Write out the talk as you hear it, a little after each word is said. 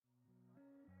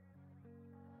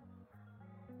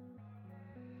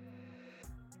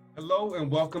Hello and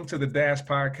welcome to the Dash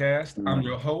Podcast. I'm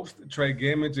your host, Trey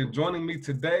Gamage, and joining me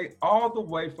today, all the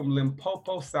way from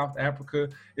Limpopo, South Africa,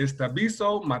 is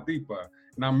Thabiso Mathipa.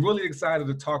 And I'm really excited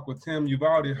to talk with him. You've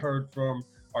already heard from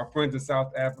our friends in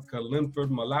South Africa, Linford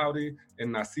Malaudi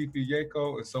and Nasifi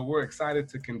Yeko. And so we're excited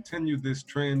to continue this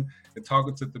trend and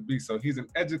talking to Thabiso. He's an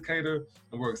educator,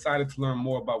 and we're excited to learn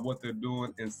more about what they're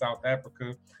doing in South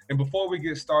Africa. And before we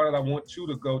get started, I want you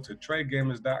to go to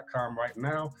TreyGamage.com right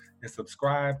now and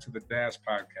subscribe to the Dash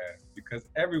Podcast, because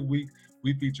every week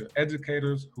we feature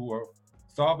educators who are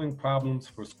solving problems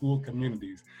for school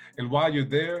communities. And while you're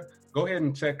there, go ahead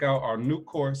and check out our new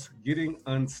course, Getting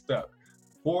Unstuck,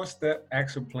 4-step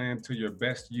action plan to your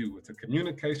best you. It's a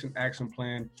communication action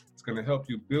plan. It's going to help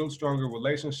you build stronger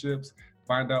relationships,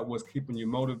 find out what's keeping you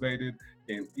motivated,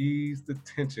 and ease the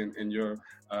tension in your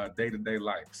day-to-day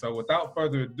life. So without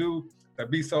further ado,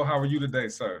 Thabiso, how are you today,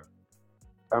 sir?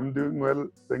 I'm doing well,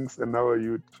 thanks. And how are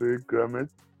you, Trey Gamage?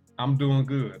 I'm doing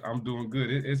good.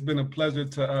 It's been a pleasure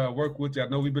to work with you. I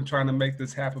know we've been trying to make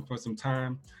this happen for some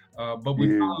time, but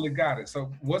we finally got it.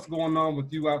 So what's going on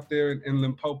with you out there in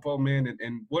Limpopo, man,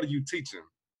 and what are you teaching?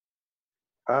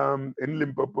 In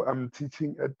Limpopo, I'm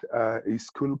teaching at a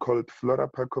school called Flora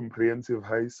Park Comprehensive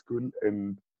High School,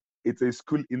 and it's a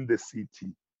school in the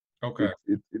city. Okay.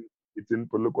 It's in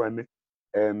Polokwane,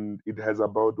 and it has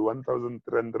about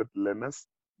 1,300 learners.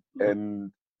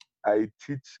 And I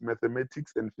teach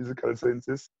mathematics and physical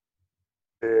sciences,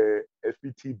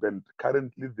 FET band.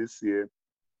 Currently this year,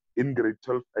 in grade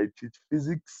 12, I teach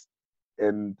physics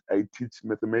and I teach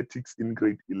mathematics in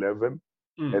grade 11.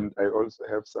 And I also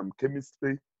have some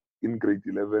chemistry in grade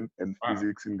 11 and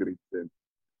physics in grade 10.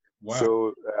 Wow.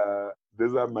 So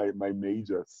those are my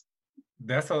majors.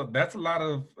 That's a lot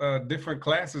of different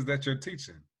classes that you're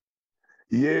teaching.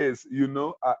 Yes,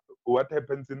 what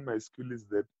happens in my school is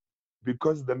that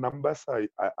because the numbers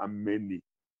are many,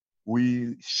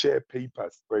 we share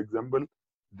papers. For example,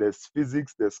 there's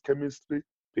physics, there's chemistry,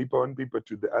 paper 1, paper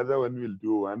 2. The other one will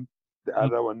do 1, the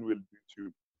other one will do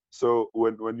 2. So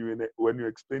when you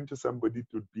explain to somebody, it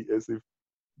would be as if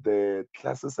the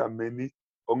classes are many,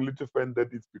 only to find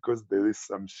that it's because there is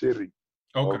some sharing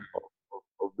of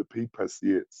the papers.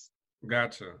 Yes.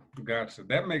 Gotcha.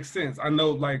 That makes sense. I know,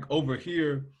 like over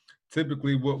here,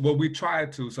 typically what we try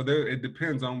to, so there, it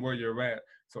depends on where you're at.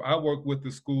 So I work with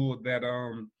the school that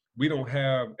we don't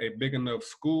have a big enough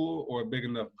school or a big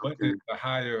enough budget to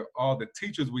hire all the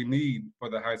teachers we need for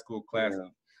the high school classes. Yeah.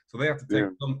 So they have to take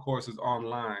some courses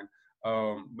online.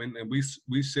 And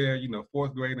we share,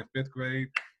 4th grade and 5th grade.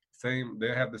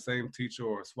 They have the same teacher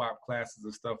or swap classes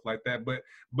and stuff like that,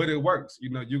 but it works. You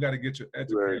got to get your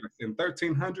educators. In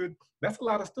 1,300, that's a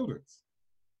lot of students.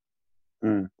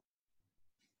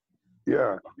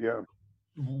 Yeah.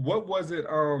 What was it?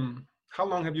 How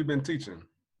long have you been teaching?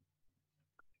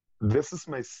 This is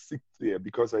my 6th year,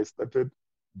 because I started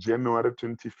January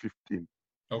 2015.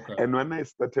 Okay. And when I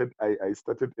started, I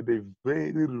started at a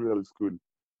very rural school.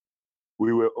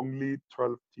 We were only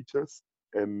 12 teachers,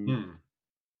 and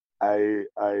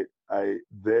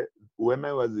when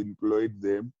I was employed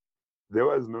there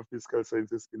was no physical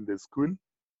sciences in the school.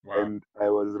 Wow. And I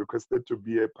was requested to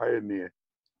be a pioneer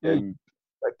and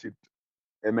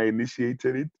I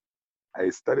initiated it. I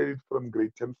started it from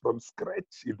grade 10 from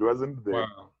scratch. It wasn't there.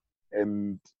 Wow.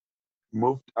 And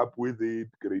moved up with it,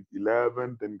 grade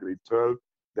 11, then grade 12.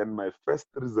 Then my first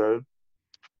result,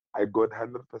 I got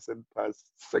 100% pass.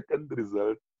 Second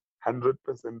result, 100%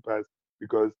 pass,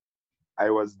 because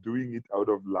I was doing it out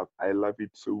of love. I love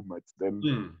it so much. Then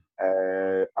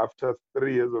after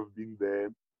 3 years of being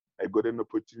there, I got an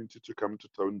opportunity to come to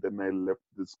town. Then I left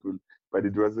the school, but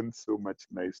it wasn't so much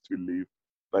nice to leave,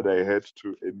 but I had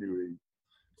to anyway.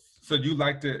 So you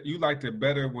liked it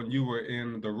better when you were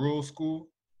in the rural school?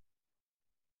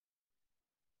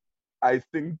 I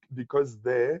think because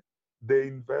the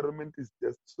environment is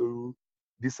just so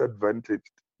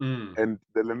disadvantaged, and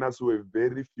the learners were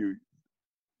very few.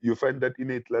 You find that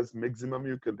in a class, maximum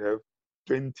you can have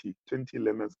 20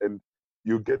 learners, and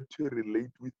you get to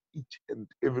relate with each and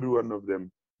every one of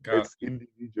them as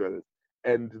individuals,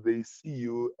 and they see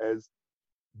you as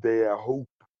their hope,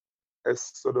 as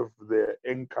sort of their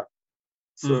anchor.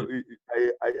 So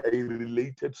I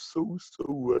related so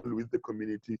well with the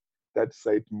community that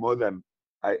side, more than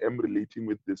I am relating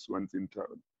with this ones in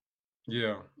town.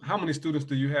 Yeah. How many students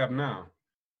do you have now?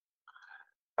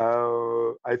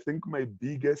 I think my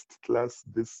biggest class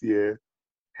this year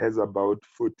has about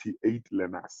 48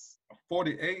 learners.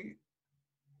 48?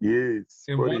 Yes.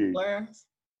 In 48. One class?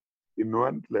 In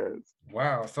one class.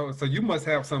 Wow. So you must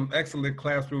have some excellent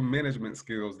classroom management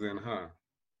skills then, huh?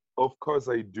 Of course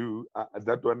I do.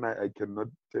 That one I cannot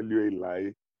tell you a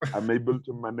lie. I'm able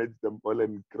to manage them all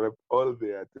and grab all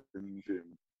their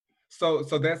attention. So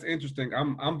that's interesting.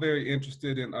 I'm very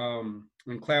interested in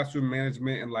classroom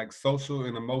management and like social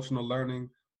and emotional learning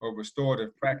or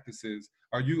restorative practices.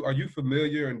 Are you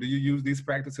familiar and do you use these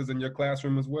practices in your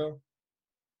classroom as well?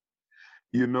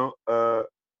 You know,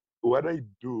 what I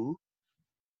do,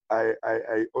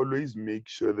 I always make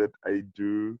sure that I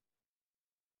do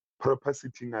proper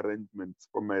sitting arrangements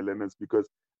for my learners because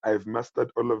I've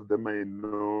mastered all of them. I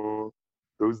know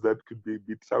those that could be a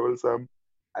bit troublesome.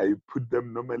 I put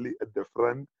them normally at the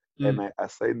front and I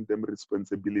assign them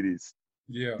responsibilities.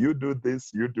 Yeah. You do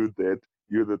this, you do that.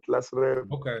 You're the class rep,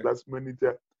 Okay. class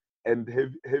manager. And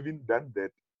having done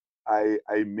that,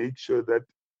 I make sure that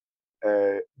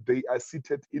they are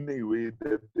seated in a way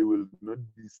that they will not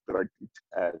distract each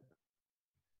other.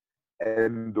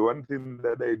 And one thing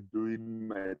that I do in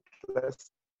my class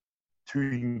to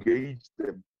engage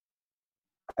them,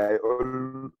 I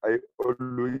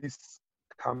always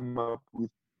come up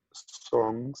with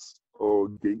songs or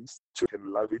games so they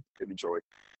can love it, can enjoy.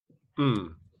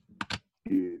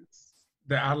 Yes.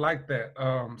 I like that.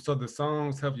 So the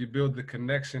songs help you build the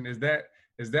connection. Is that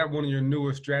one of your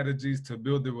newer strategies to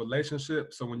build the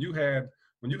relationship? So when you had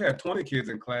 20 kids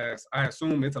in class, I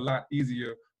assume it's a lot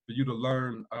easier for you to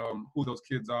learn who those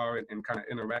kids are and kind of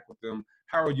interact with them.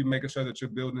 How are you making sure that you're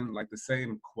building like the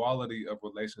same quality of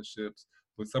relationships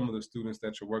with some of the students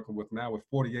that you're working with now with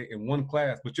 48 in one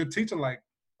class, but you're teaching like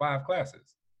 5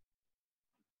 classes?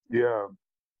 Yeah.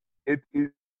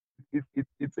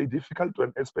 It's a difficult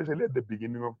one, especially at the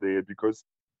beginning of the year, because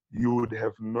you would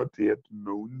have not yet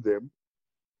known them.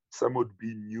 Some would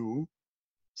be new.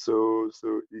 So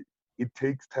it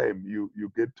takes time. You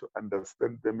get to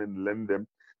understand them and learn them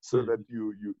so that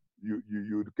you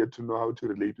get to know how to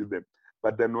relate with them.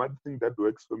 But then one thing that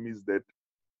works for me is that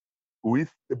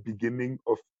with the beginning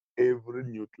of every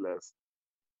new class,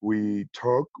 we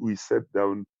talk, we set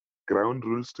down ground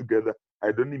rules together.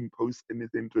 I don't impose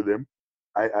anything to them.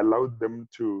 I allow them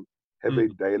to have a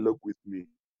dialogue with me.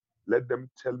 Let them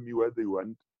tell me what they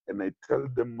want, and I tell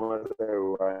them what I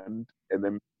want. And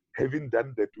then, having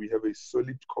done that, we have a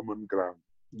solid common ground.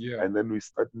 Yeah. And then we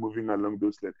start moving along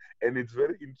those lines. And it's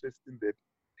very interesting that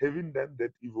having done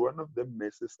that, if one of them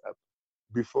messes up,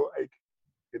 before I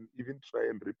can even try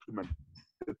and reprimand,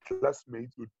 the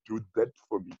classmates would do that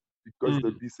for me because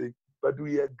they'd be saying, but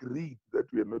we agreed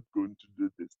that we are not going to do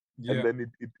this. And Yeah.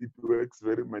 then it works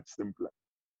very much simpler.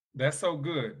 That's so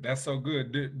good. That's so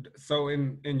good. So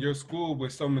in your school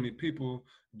with so many people,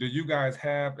 do you guys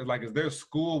have like is there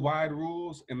school-wide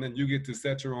rules and then you get to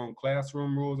set your own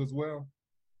classroom rules as well?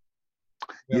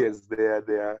 Yeah. Yes, they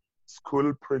are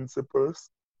school principles.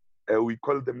 We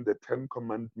call them the 10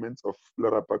 Commandments of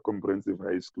Florapa Comprehensive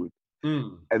High School.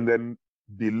 And then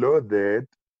below that,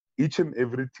 each and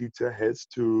every teacher has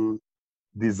to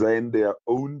design their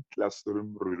own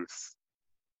classroom rules.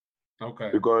 Okay.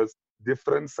 Because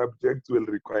different subjects will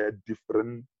require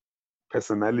different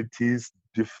personalities,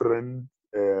 different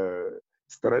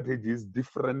strategies,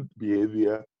 different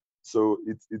behavior. So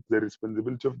it's the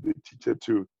responsibility of the teacher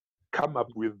to come up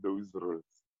with those rules.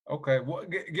 Okay. Well,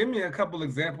 give me a couple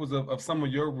examples of some of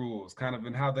your rules, kind of,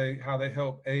 and how they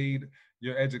help aid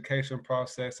your education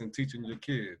process and teaching your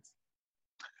kids.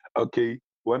 Okay.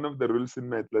 One of the rules in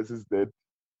my class is that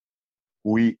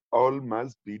we all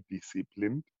must be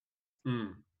disciplined.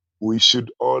 We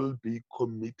should all be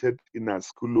committed in our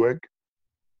schoolwork.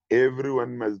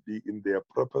 Everyone must be in their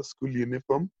proper school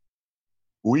uniform.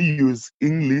 We use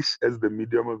English as the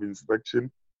medium of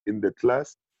instruction in the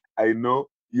class. I know,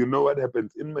 you know what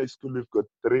happens. In my school, we've got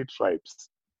 3 tribes,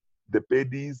 the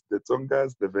Pedis, the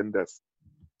Tsongas, the Vendas.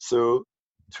 So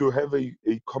to have a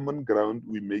common ground,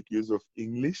 we make use of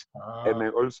English. And I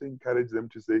also encourage them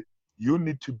to say, you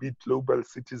need to be global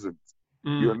citizens.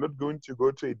 You're not going to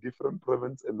go to a different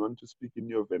province and want to speak in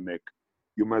your vernac.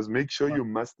 You must make sure you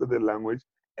master the language.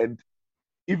 And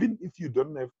even if you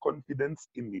don't have confidence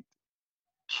in it,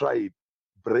 try it,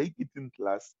 break it in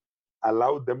class,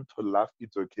 allow them to laugh,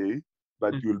 it's okay,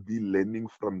 but you'll be learning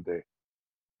from there.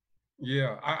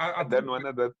 Yeah, I And think. then one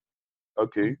other,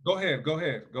 okay. Go ahead.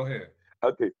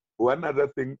 Okay, one other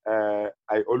thing,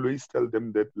 I always tell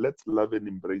them that let's love and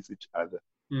embrace each other.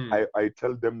 I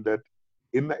tell them that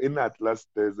in Atlas,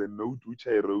 there's a note which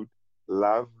I wrote,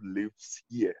 love lives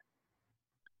here.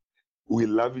 We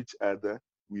love each other,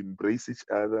 we embrace each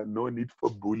other, no need for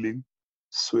bullying,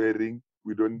 swearing,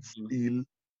 we don't steal,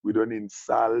 we don't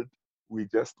insult, we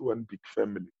just one big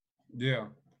family. Yeah.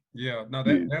 No,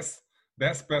 Yes.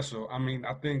 That's special. I mean,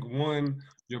 I think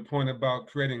your point about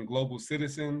creating global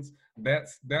citizens,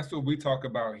 that's what we talk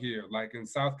about here. Like in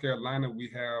South Carolina, we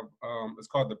have it's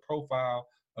called the profile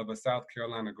of a South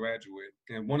Carolina graduate.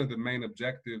 And one of the main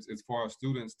objectives is for our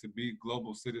students to be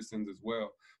global citizens as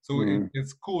well. So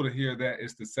it's cool to hear that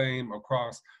it's the same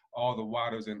across all the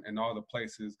waters and all the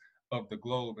places of the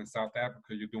globe. In South Africa,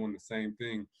 you're doing the same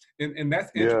thing. And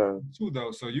that's Yeah. interesting too,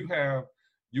 though. So you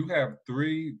have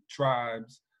three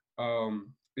tribes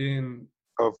in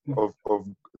Of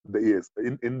the yes,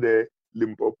 in the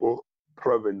Limpopo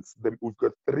province, we've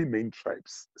got three main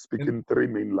tribes speaking three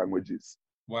main languages.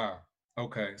 Wow.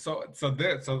 Okay. So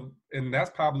and that's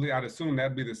probably, I'd assume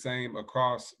that'd be the same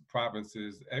across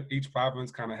provinces. Each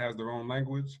province kind of has their own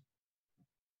language,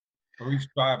 or each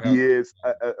tribe has. Yes,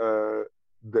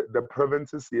 the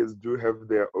provinces, yes, do have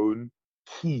their own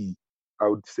key, I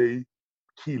would say,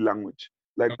 key language.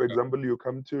 Like, for Okay. example, you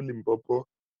come to Limpopo,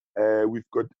 we've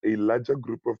got a larger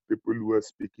group of people who are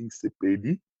speaking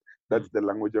Sepedi. That's the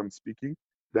language I'm speaking.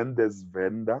 Then there's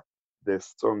Venda,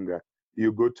 there's Tsonga.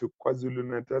 You go to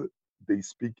KwaZulu-Natal, they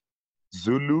speak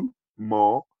Zulu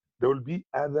more. There will be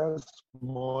other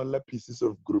smaller pieces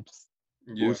of groups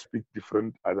who Yeah. speak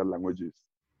different other languages.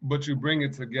 But you bring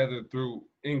it together through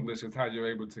English is how you're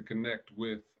able to connect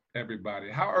with everybody.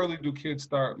 How early do kids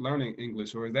start learning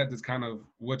English, or is that just kind of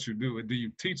what you do? Do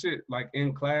you teach it like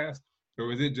in class,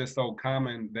 or is it just so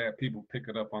common that people pick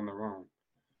it up on their own?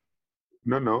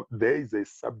 No, there is a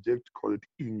subject called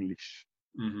English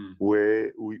Mm-hmm.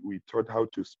 where we taught how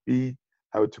to speak,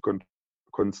 how to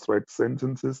construct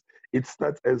sentences. It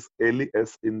starts as early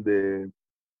as in the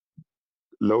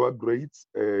lower grades.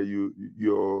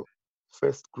 Your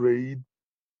first grade,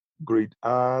 grade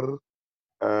R,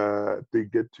 they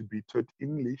get to be taught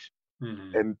English,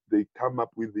 and they come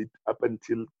up with it up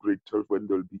until grade 12 when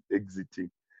they'll be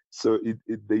exiting. So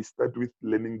they start with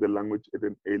learning the language at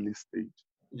an early stage.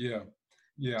 Yeah.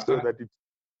 Yeah. So that it's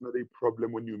not a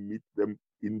problem when you meet them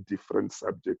in different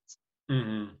subjects.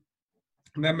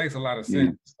 That makes a lot of Yes.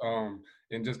 sense.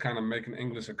 And just kind of making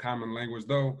English a common language.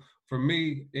 Though for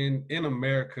me in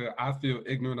America, I feel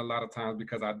ignorant a lot of times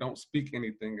because I don't speak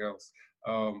anything else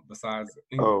besides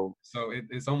English. Oh, So it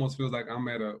almost feels like I'm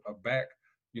at a back,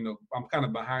 I'm kind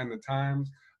of behind the times.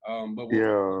 But we're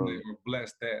yeah, fortunate or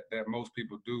blessed that most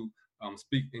people do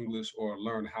speak English or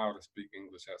learn how to speak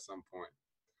English at some point.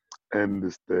 I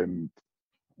understand.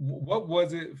 What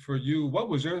was it for you? What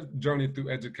was your journey through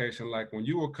education like when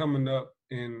you were coming up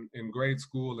in grade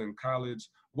school and college?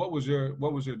 What was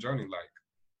your journey like?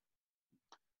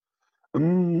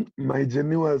 My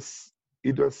journey was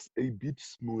a bit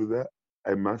smoother,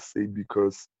 I must say,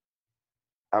 because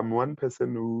I'm one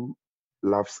person who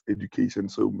loves education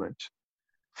so much.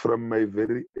 From my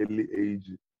very early age,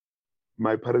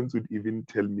 my parents would even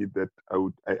tell me that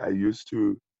I used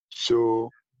to show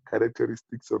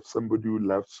characteristics of somebody who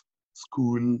loves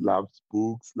school, loves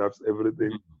books, loves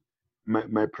everything.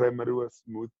 My primary was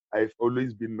smooth. I've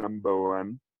always been number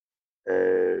one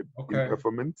in Okay.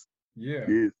 performance. Yeah.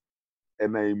 Yes.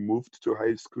 And I moved to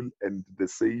high school and the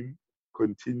same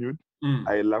continued. Mm.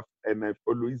 I love and I've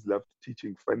always loved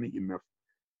teaching. Funny enough,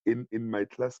 in my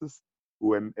classes,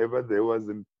 whenever there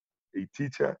wasn't a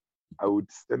teacher, I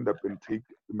would stand up and take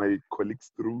my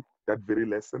colleagues through that very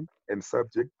lesson and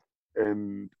subject.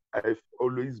 And I've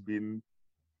always been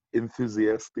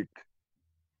enthusiastic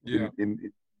Yeah.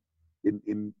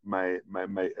 in my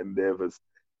endeavors.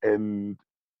 And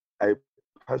I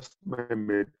passed my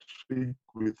matric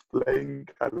with flying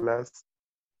colors,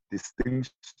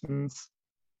 distinctions,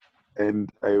 and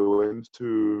I went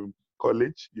to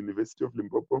college, University of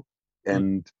Limpopo, Mm.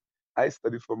 and I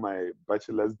studied for my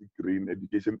bachelor's degree in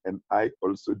education, and I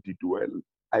also did well.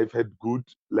 I've had good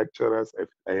lecturers,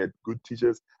 I had good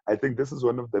teachers. I think this is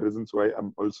one of the reasons why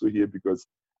I'm also here because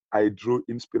I drew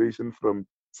inspiration from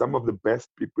some of the best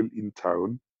people in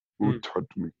town who Mm.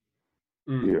 taught me.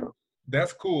 Mm. Yeah.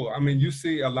 That's cool. I mean, you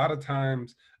see a lot of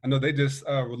times, I know they just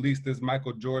released this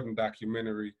Michael Jordan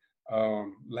documentary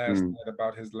last Mm. night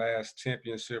about his last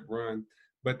championship run.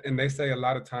 And they say a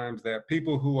lot of times that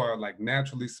people who are like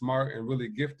naturally smart and really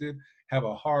gifted have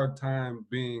a hard time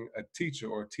being a teacher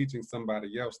or teaching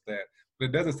somebody else that. But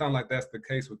it doesn't sound like that's the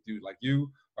case with you. Like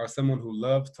you are someone who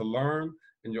loves to learn,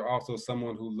 and you're also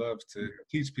someone who loves to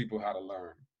teach people how to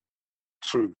learn.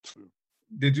 True, true.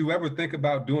 Did you ever think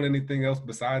about doing anything else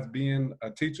besides being a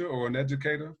teacher or an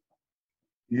educator?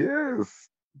 Yes.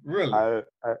 Really?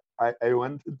 I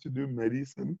wanted to do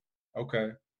medicine,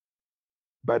 Okay.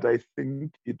 but I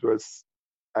think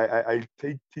I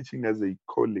take teaching as a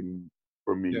calling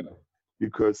for me Yeah.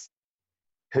 because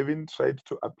having tried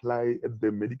to apply at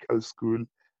the medical school,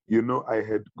 you know, I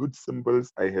had good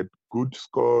symbols, I had good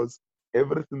scores,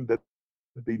 everything that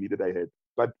they needed I had.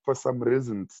 But for some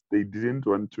reasons, they didn't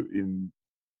want to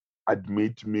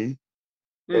admit me.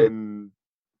 Mm. And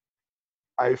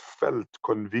I felt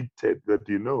convicted that,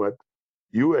 you know what,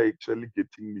 you are actually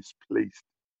getting misplaced.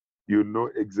 You know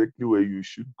exactly where you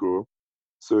should go.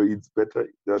 So it's better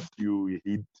that you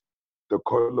heed the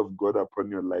call of God upon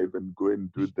your life and go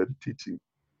and do that teaching.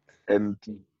 And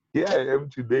here I am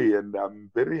today, and I'm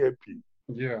very happy.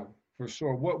 Yeah, for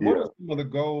sure. What are Yeah. some of the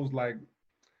goals, like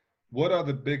what are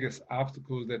the biggest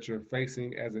obstacles that you're facing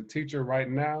as a teacher right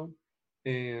now?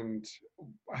 And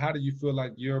how do you feel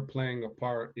like you're playing a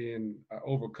part in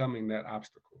overcoming that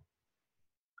obstacle?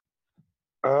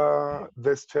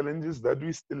 There's challenges that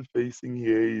we're still facing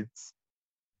here.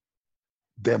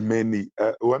 There are many.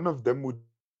 One of them would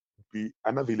be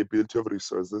unavailability of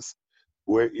resources,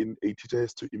 wherein a teacher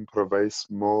has to improvise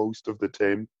most of the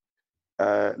time.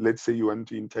 Let's say you want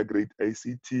to integrate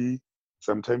ICT.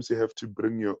 Sometimes you have to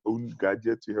bring your own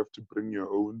gadgets, you have to bring your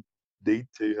own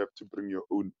data, you have to bring your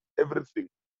own everything.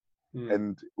 Hmm.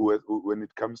 And when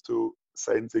it comes to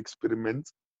science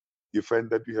experiments, you find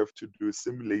that you have to do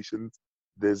simulations.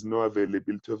 There's no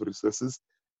availability of resources.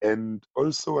 And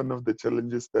also one of the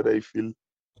challenges that I feel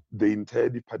the entire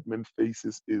department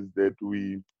faces is that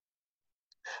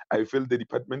I feel the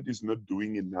department is not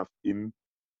doing enough in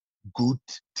good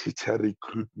teacher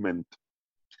recruitment.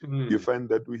 You Hmm. find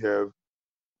that we have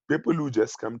people who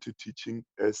just come to teaching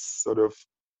as sort of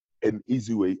an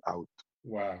easy way out,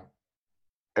 Wow.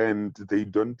 and they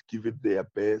don't give it their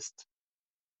best.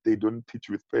 They don't teach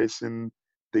with passion.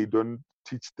 They don't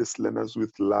teach these learners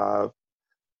with love.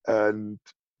 And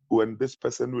when this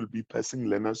person will be passing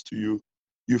learners to you,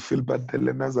 you feel, but the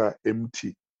learners are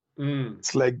empty. Mm.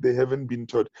 It's like they haven't been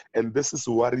taught. And this is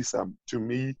worrisome. To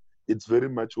me, it's very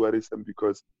much worrisome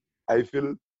because I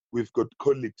feel we've got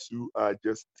colleagues who are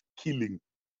just killing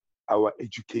our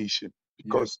education Yeah.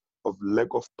 because of lack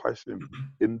of passion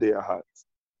in their hearts.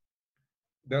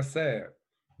 That's sad.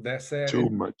 That's sad. Too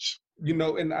And much. you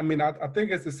know, and I mean, I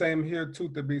think it's the same here too,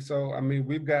 Thabiso. I mean,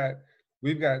 we've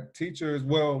got teachers.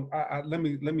 Well, let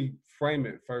me frame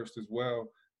it first as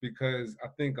well, because I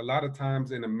think a lot of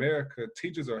times in America,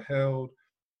 teachers are held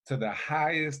to the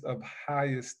highest of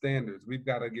highest standards. We've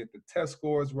got to get the test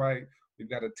scores right. We've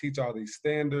got to teach all these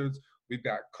standards. We've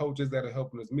got coaches that are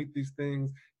helping us meet these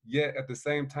things. Yet at the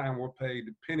same time, we're paid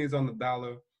pennies on the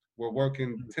dollar. We're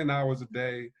working 10 hours a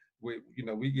day. We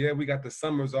got the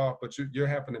summers off, but you're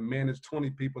having to manage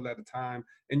 20 people at a time,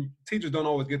 and teachers don't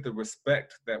always get the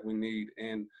respect that we need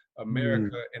in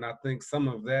America. Mm, And I think some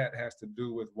of that has to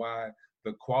do with why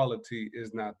the quality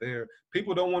is not there.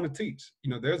 People don't want to teach.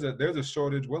 There's a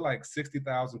shortage. We're like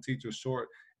 60,000 teachers short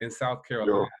in South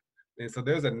Carolina. sure. And so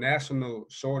there's a national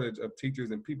shortage of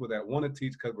teachers and people that want to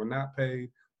teach because we're not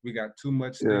paid. We got too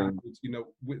much Yeah. standards.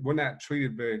 We're not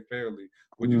treated very fairly.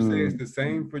 Would you say it's Mm, the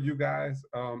same for you guys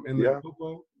in yeah.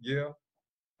 Limpopo? Yeah.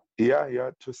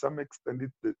 Yeah. To some extent,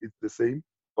 it's the same.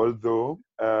 Although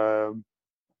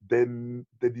then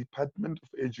the Department of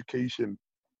Education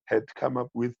had come up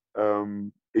with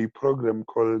a program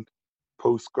called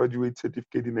Postgraduate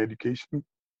Certificate in Education.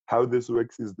 How this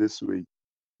works is this way.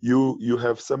 You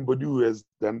have somebody who has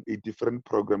done a different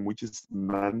program, which is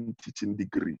non-teaching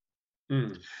degree.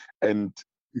 Mm. And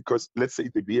because let's say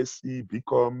the BSc,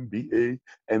 BCom, BA,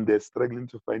 and they're struggling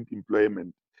to find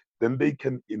employment, then they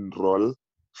can enroll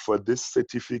for this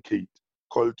certificate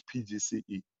called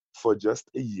PGCE for just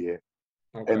a year.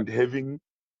 Okay. And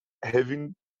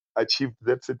having achieved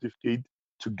that certificate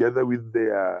together with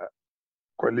their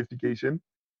qualification,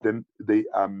 then they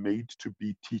are made to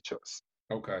be teachers.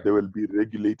 Okay. They will be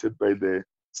regulated by the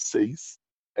SACE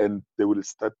and they will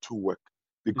start to work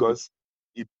Mhm. because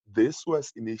this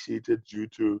was initiated due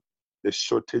to the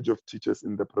shortage of teachers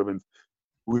in the province.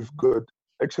 We've got,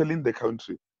 actually in the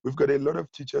country, we've got a lot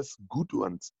of teachers, good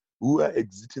ones, who are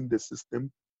exiting the system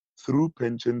through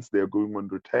pensions. They're going on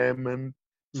retirement.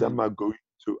 Mm. Some are going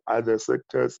to other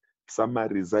sectors. Some are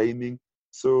resigning.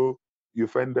 So you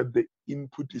find that the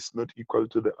input is not equal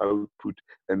to the output.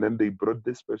 And then they brought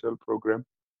this special program,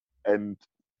 and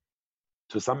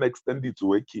to some extent it's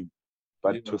working,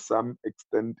 but Yeah. to some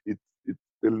extent it's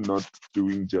still not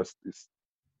doing justice.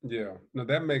 Yeah, no,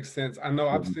 that makes sense. I know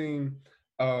I've Um, seen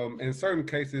in certain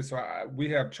cases, so we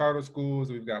have charter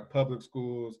schools, we've got public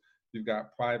schools, we've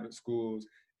got private schools.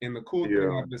 And the cool thing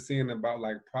yeah, I've been seeing about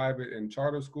like private and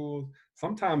charter schools,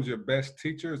 sometimes your best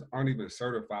teachers aren't even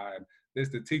certified.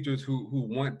 It's the teachers who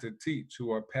want to teach,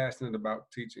 who are passionate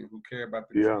about teaching, who care about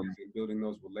the yeah, kids and building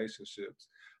those relationships.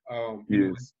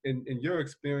 yes. In your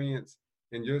experience,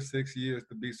 in your 6 years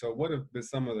to be so, what have been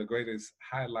some of the greatest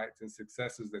highlights and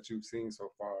successes that you've seen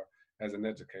so far as an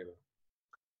educator?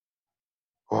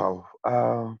 Wow.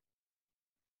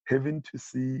 Having to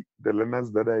see the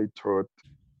learners that I taught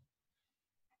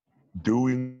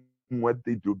doing what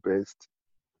they do best,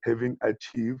 having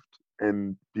achieved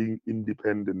and being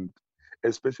independent,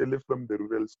 especially from the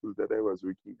rural school that I was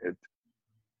working at.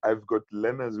 I've got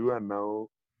learners who are now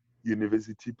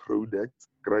university products,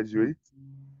 graduates,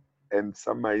 and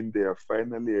some are in their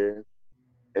final year,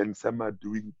 and some are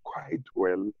doing quite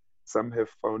well. Some have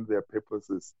found their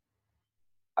purposes.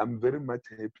 I'm very much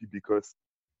happy because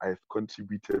I've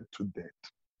contributed to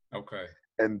that. Okay.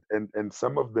 And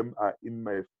some of them are in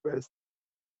my first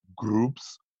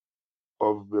groups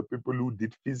of the people who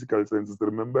did physical sciences.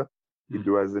 Remember, it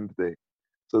wasn't there.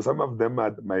 So some of them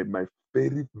are my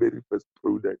very, very first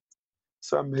product.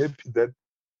 So I'm happy that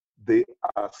they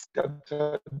are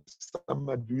scattered. Some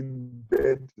are doing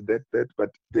that, but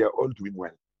they are all doing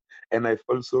well. And I've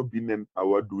also been an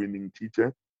award-winning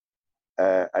teacher.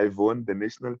 I've won the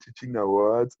National Teaching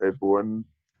Awards. I've won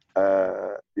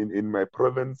in my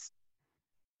province.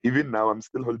 Even now, I'm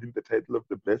still holding the title of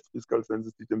the best physical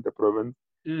sciences teacher in the province.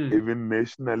 Even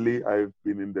nationally, I've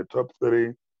been in the top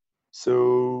 3.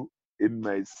 So in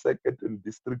my circuit and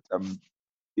district, I'm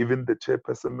even the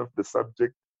chairperson of the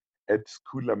subject. At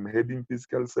school, I'm heading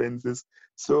physical sciences.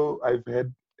 So I've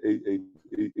had a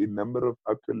number of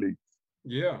accolades.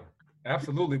 Yeah,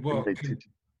 absolutely. Well,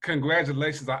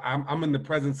 congratulations. I'm in the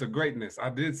presence of greatness.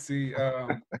 I did see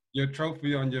your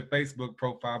trophy on your Facebook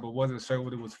profile, but wasn't sure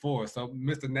what it was for. So,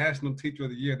 Mr. National Teacher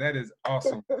of the Year, that is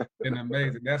awesome and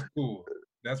amazing. That's cool.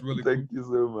 That's really cool. Thank you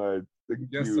so much. Thank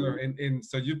yes, you. sir. And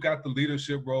so you've got the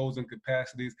leadership roles and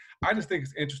capacities. I just think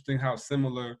it's interesting how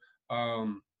similar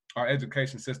our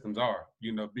education systems are.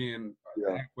 You know, being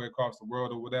halfway across the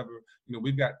world or whatever. You know,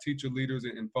 we've got teacher leaders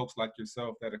and folks like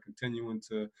yourself that are continuing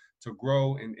to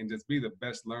grow and just be the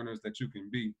best learners that you can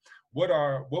be. What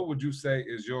would you say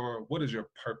is what is your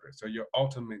purpose or your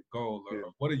ultimate goal,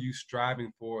 or what are you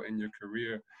striving for in your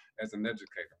career as an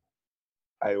educator?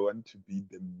 I want to be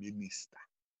the minister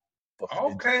of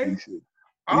education.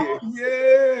 Oh,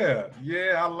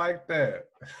 yeah, I like that.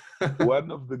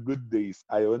 One of the good days,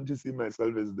 I want to see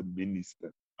myself as the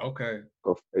minister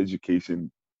of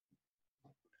education.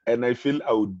 And I feel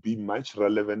I would be much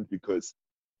relevant because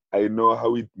I know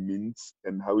how it means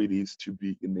and how it is to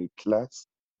be in a class.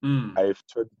 I've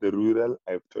taught the rural,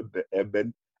 I've taught the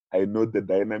urban. I know the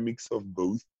dynamics of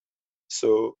both.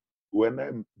 So when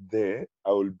I'm there,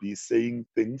 I will be saying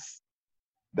things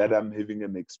that I'm having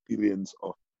an experience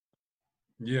of.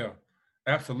 Yeah,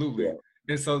 absolutely. Yeah.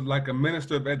 And so like a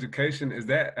minister of education, is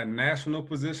that a national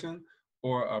position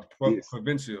or a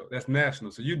provincial? That's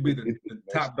national. So you'd be the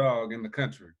top dog in the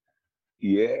country.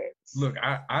 Yes. Look,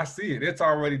 I see it. It's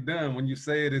already done. When you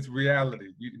say it, it's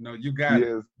reality. You know, you got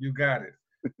it. You got it.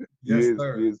 Yes,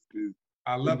 sir. Yes.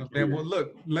 I love it, man. Well,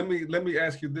 look, let me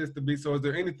ask you this, Thabiso. Is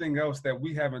there anything else that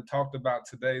we haven't talked about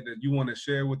today that you want to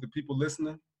share with the people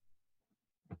listening?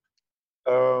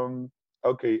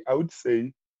 Okay, I would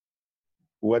say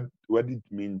what it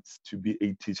means to be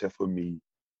a teacher for me.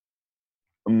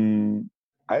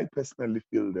 I personally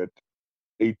feel that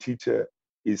a teacher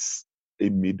is a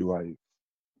midwife.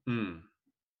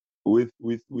 With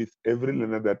every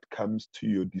learner that comes to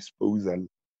your disposal,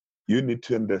 you need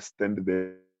to understand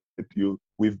that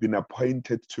we've been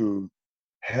appointed to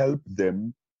help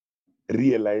them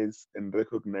realize and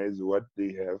recognize what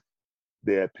they have,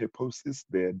 their purposes,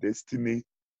 their destiny,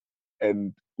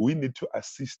 and we need to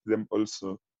assist them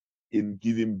also in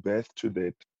giving birth to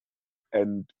that.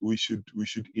 And we should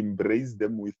embrace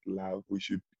them with love. We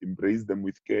should embrace them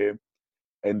with care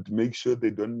and make sure they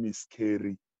don't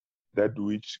miscarry that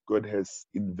which God has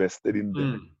invested in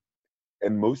them.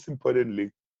 And most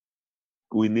importantly,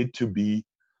 we need to be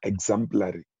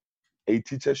exemplary. A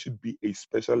teacher should be a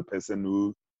special person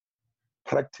who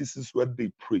practices what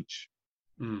they preach.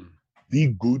 Be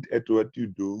good at what you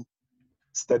do,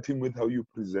 starting with how you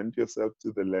present yourself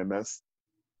to the learners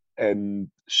and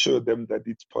show them that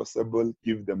it's possible,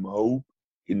 give them hope,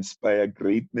 inspire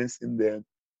greatness in them,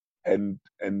 and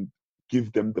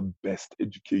give them the best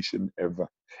education ever.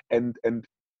 And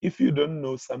if you don't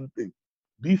know something,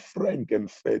 be frank and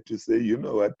fair to say, you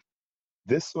know what,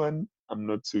 this one I'm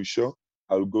not so sure.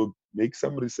 I'll go make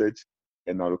some research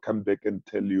and I'll come back and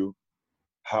tell you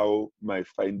how my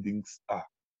findings are.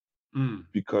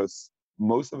 Because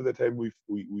most of the time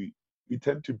we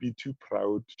tend to be too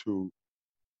proud to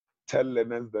tell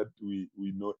learners that we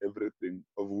know everything,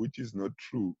 of which is not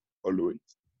true always.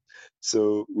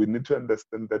 So we need to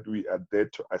understand that we are there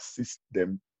to assist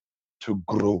them to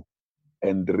grow.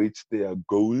 and reach their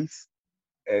goals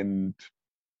and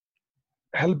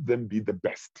help them be the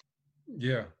best.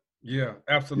 Yeah,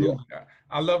 absolutely. Yeah.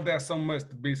 I love that so much,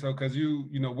 Thabiso, because you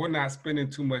know, we're not spending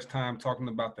too much time talking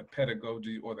about the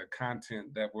pedagogy or the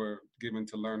content that we're giving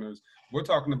to learners. We're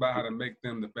talking about how to make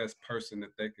them the best person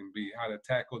that they can be, how to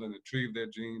tackle and retrieve their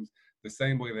dreams the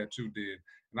same way that you did.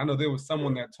 And I know there was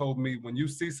someone that told me, when you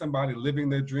see somebody living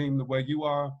their dream the way you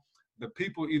are, the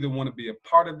people either want to be a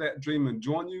part of that dream and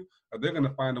join you, or they're going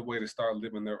to find a way to start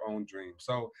living their own dream.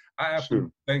 So I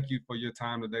absolutely thank you for your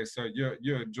time today, sir.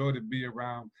 You're a joy to be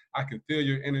around. I can feel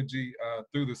your energy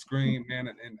through the screen, man,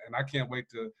 and I can't wait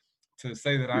to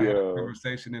say that I had a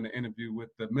conversation in an interview with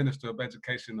the Minister of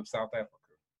Education of South Africa.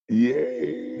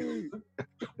 Yay!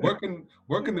 Where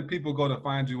can the people go to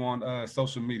find you on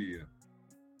social media?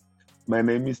 My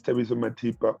name is Thabiso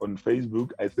Mathipa on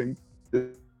Facebook. I think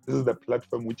this is the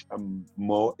platform which I'm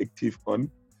more active on.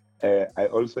 I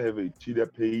also have a Twitter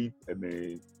page and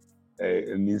an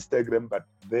Instagram, but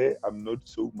there I'm not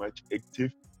so much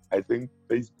active. I think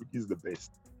Facebook is the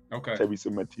best. Okay.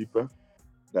 Thabiso Mathipa,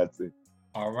 that's it.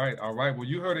 All right. Well,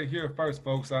 you heard it here first,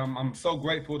 folks. I'm so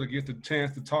grateful to get the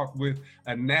chance to talk with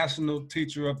a National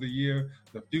Teacher of the Year,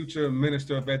 the future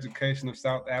Minister of Education of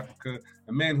South Africa,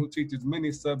 a man who teaches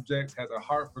many subjects, has a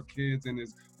heart for kids, and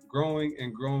is growing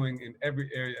in every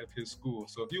area of his school.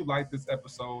 So if you like this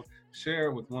episode, share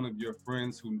it with one of your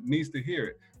friends who needs to hear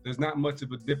it. There's not much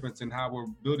of a difference in how we're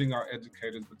building our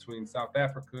educators between South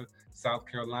Africa, South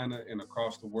Carolina, and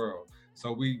across the world.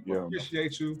 So we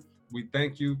appreciate you. We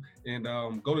thank you, and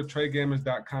go to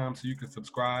tradegamers.com so you can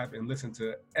subscribe and listen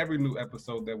to every new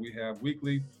episode that we have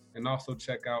weekly, and also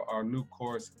check out our new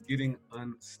course, Getting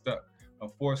Unstuck, a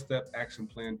 4-step action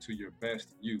plan to your best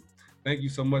you. Thank you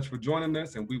so much for joining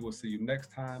us, and we will see you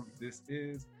next time. This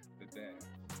is The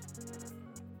Dad.